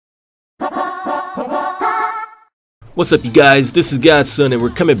What's up, you guys? This is Godson, and we're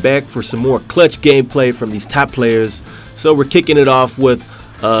coming back for some more clutch gameplay from these top players. So we're kicking it off with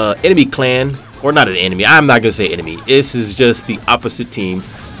enemy clan, or not an enemy. I'm not gonna say enemy. This is just the opposite team.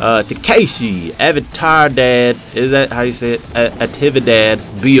 Takeshi, Avatar Dad, is that how you say it? Atividad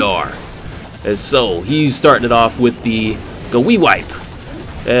BR. And so he's starting it off with the Gowipe.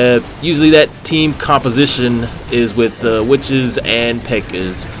 Usually that team composition is with witches and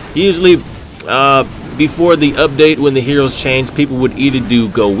P.E.K.K.A.s. Usually before the update, when the heroes changed, people would either do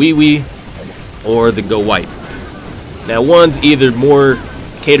Gowipe or the Gowipe. Now one's either more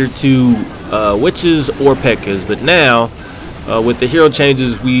catered to witches or P.E.K.K.A.s, but now with the hero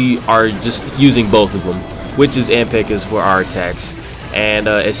changes, we are just using both of them, witches and P.E.K.K.A.s, for our attacks. And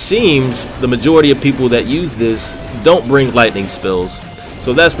it seems the majority of people that use this don't bring lightning spells.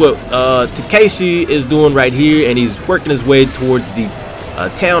 So that's what Takeshi is doing right here, and he's working his way towards the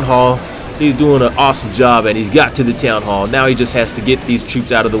Townhall. He's doing an awesome job, and he's got to the Townhall. Now he just has to get these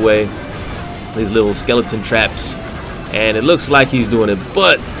troops out of the way, these little skeleton traps, and it looks like he's doing it,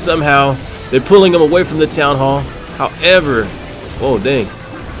 but somehow they're pulling him away from the Townhall. However, oh dang,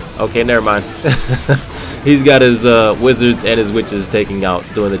 okay, never mind. He's got his wizards and his witches doing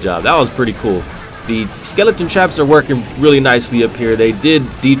the job. That was pretty cool. The skeleton traps are working really nicely up here. They did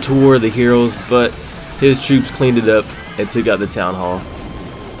detour the heroes, but his troops cleaned it up and took out the Townhall.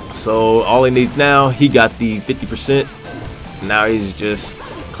 So all he needs now, he got the 50%. Now he's just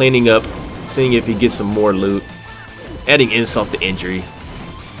cleaning up, seeing if he gets some more loot, adding insult to injury,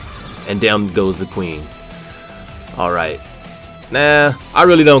 and down goes the queen. Alright, nah, I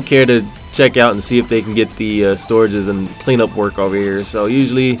really don't care to check out and see if they can get the storages and cleanup work over here. So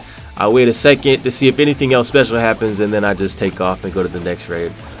usually I wait a second to see if anything else special happens, and then I just take off and go to the next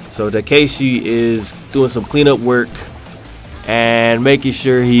raid. So Takeshi is doing some cleanup work and making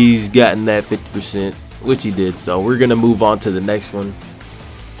sure he's gotten that 50%, which he did. So we're gonna move on to the next one,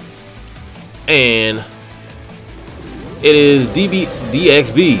 and it is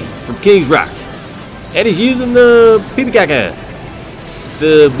DXB from Kings Rock, and he's using the P.E.K.K.A.,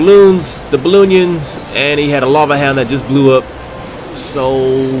 the balloons, the balloonians, and he had a lava hound that just blew up.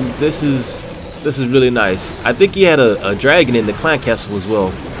 So this is really nice. I think he had a dragon in the clan castle as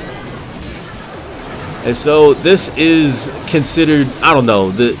well. And so this is considered, I don't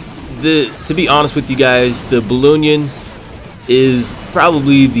know, to be honest with you guys, the balloonian is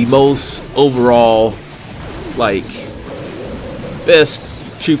probably the most overall, like, best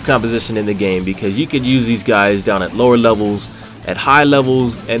troop composition in the game, because you could use these guys down at lower levels, at high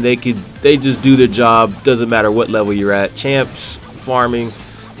levels, and they just do their job. Doesn't matter what level you're at. Champs, farming,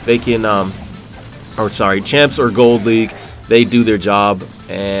 they can champs or gold league, they do their job,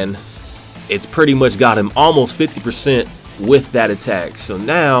 and it's pretty much got him almost 50% with that attack. So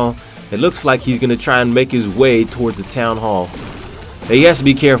now it looks like he's gonna try and make his way towards the town hall. Now he has to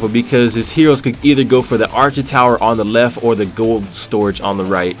be careful, because his heroes could either go for the archer tower on the left or the gold storage on the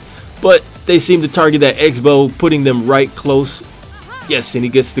right, but they seem to target that X-bow, putting them right close. Yes, and he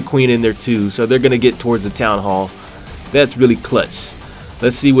gets the queen in there too, so they're gonna get towards the town hall. That's really clutch.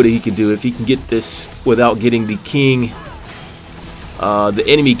 Let's see what he can do, if he can get this without getting the king, the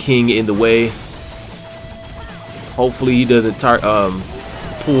enemy king, in the way. Hopefully he doesn't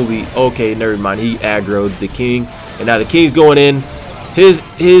pull the, okay, never mind, he aggroed the king, and now the king's going in. His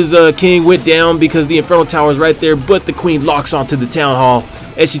king went down because the infernal tower is right there, but the queen locks onto the town hall,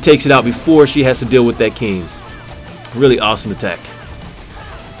 and she takes it out before she has to deal with that king. Really awesome attack.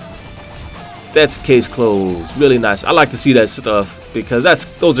 That's case closed. Really nice. I like to see that stuff, because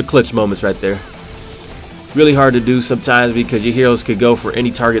those are clutch moments right there. Really hard to do sometimes, because your heroes could go for any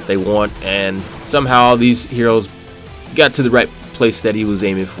target they want, and somehow these heroes got to the right place that he was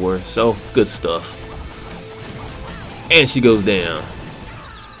aiming for. So good stuff. And she goes down.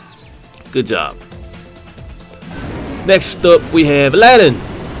 Good job. Next up we have Aladdin.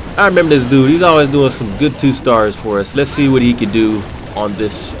 I remember this dude. He's always doing some good 2 stars for us. Let's see what he can do on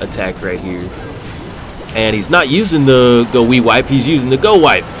this attack right here. And he's not using the Gowipe, he's using the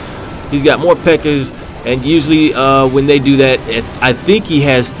Gowipe. He's got more P.E.K.K.A.s, and usually when they do that, I think he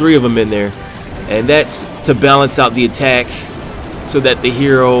has 3 of them in there, and that's to balance out the attack, so that the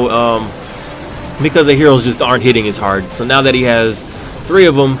hero, because the heroes just aren't hitting as hard. So now that he has 3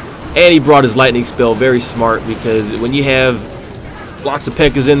 of them, and he brought his lightning spell, very smart, because when you have lots of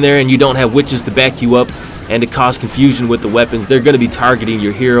P.E.K.K.A.s in there and you don't have witches to back you up and to cause confusion with the weapons, they're going to be targeting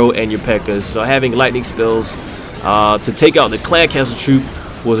your hero and your P.E.K.K.A.s. So having lightning spells to take out the clan castle troop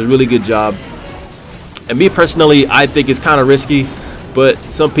was a really good job. And me personally, I think it's kind of risky, but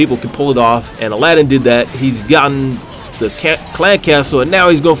some people can pull it off, and Aladdin did that. He's gotten the clan castle, and now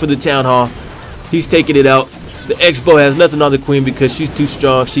he's going for the town hall. He's taking it out. The X-bow has nothing on the queen because she's too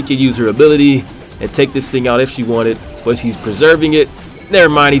strong. She can use her ability and take this thing out if she wanted, but he's preserving it. Never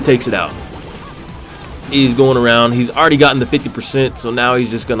mind, he takes it out. He's going around. He's already gotten the 50%, so now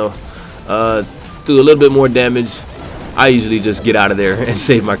he's just gonna do a little bit more damage. I usually just get out of there and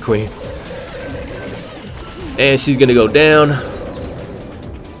save my queen. And she's gonna go down,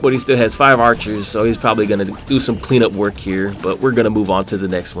 but he still has 5 archers, so he's probably gonna do some cleanup work here, but we're gonna move on to the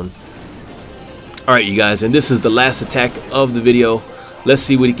next one. Alright, you guys, and this is the last attack of the video. Let's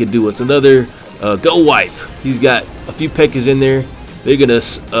see what he can do. It's another go wipe. He's got a few P.E.K.K.A.s in there. They're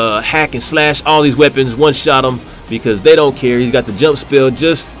gonna hack and slash all these weapons, one-shot them because they don't care. He's got the jump spell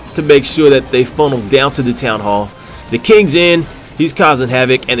just to make sure that they funnel down to the town hall. The king's in. He's causing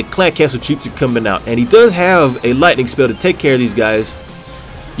havoc, and the clan castle troops are coming out. And he does have a lightning spell to take care of these guys.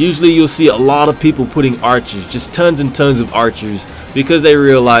 Usually you'll see a lot of people putting archers, just tons and tons of archers, because they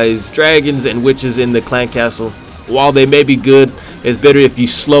realize dragons and witches in the clan castle, while they may be good, it's better if you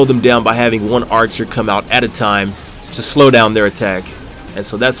slow them down by having one archer come out at a time to slow down their attack. And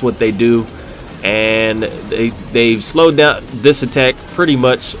so that's what they do, and they've slowed down this attack pretty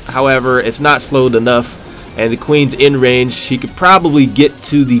much. However, it's not slowed enough, and the queen's in range. She could probably get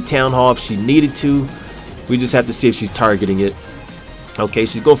to the town hall if she needed to. We just have to see if she's targeting it. Okay,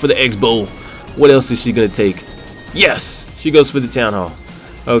 she's going for the X-bow. What else is she gonna take? Yes, she goes for the town hall.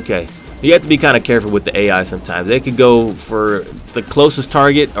 Okay, you have to be kind of careful with the AI sometimes. They could go for the closest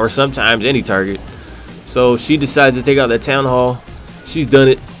target or sometimes any target. So she decides to take out that town hall. She's done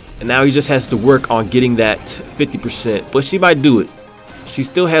it, and now he just has to work on getting that 50%, but she might do it. She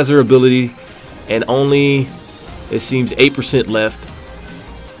still has her ability, and only, it seems, 8% left.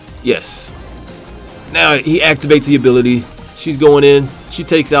 Yes. Now he activates the ability. She's going in. She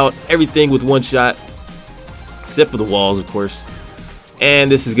takes out everything with one shot, except for the walls, of course. And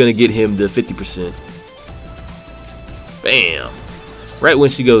this is going to get him the 50%. Bam. Right when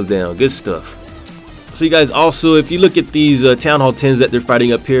she goes down. Good stuff. So you guys, also, if you look at these Town Hall 10s that they're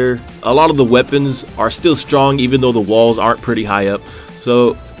fighting up here, a lot of the weapons are still strong, even though the walls aren't pretty high up.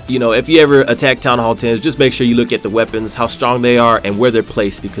 So, you know, if you ever attack Town Hall 10s, just make sure you look at the weapons, how strong they are, and where they're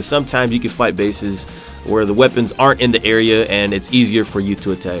placed, because sometimes you can fight bases where the weapons aren't in the area and it's easier for you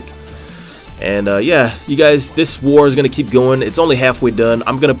to attack. And yeah, you guys, this war is going to keep going. It's only halfway done.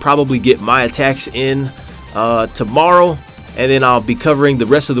 I'm going to probably get my attacks in tomorrow, and then I'll be covering the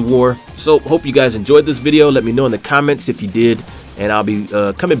rest of the war. So hope you guys enjoyed this video. Let me know in the comments if you did, and I'll be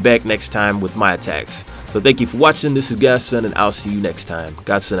coming back next time with my attacks. So thank you for watching. This is Godson, and I'll see you next time.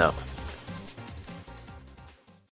 Godson out.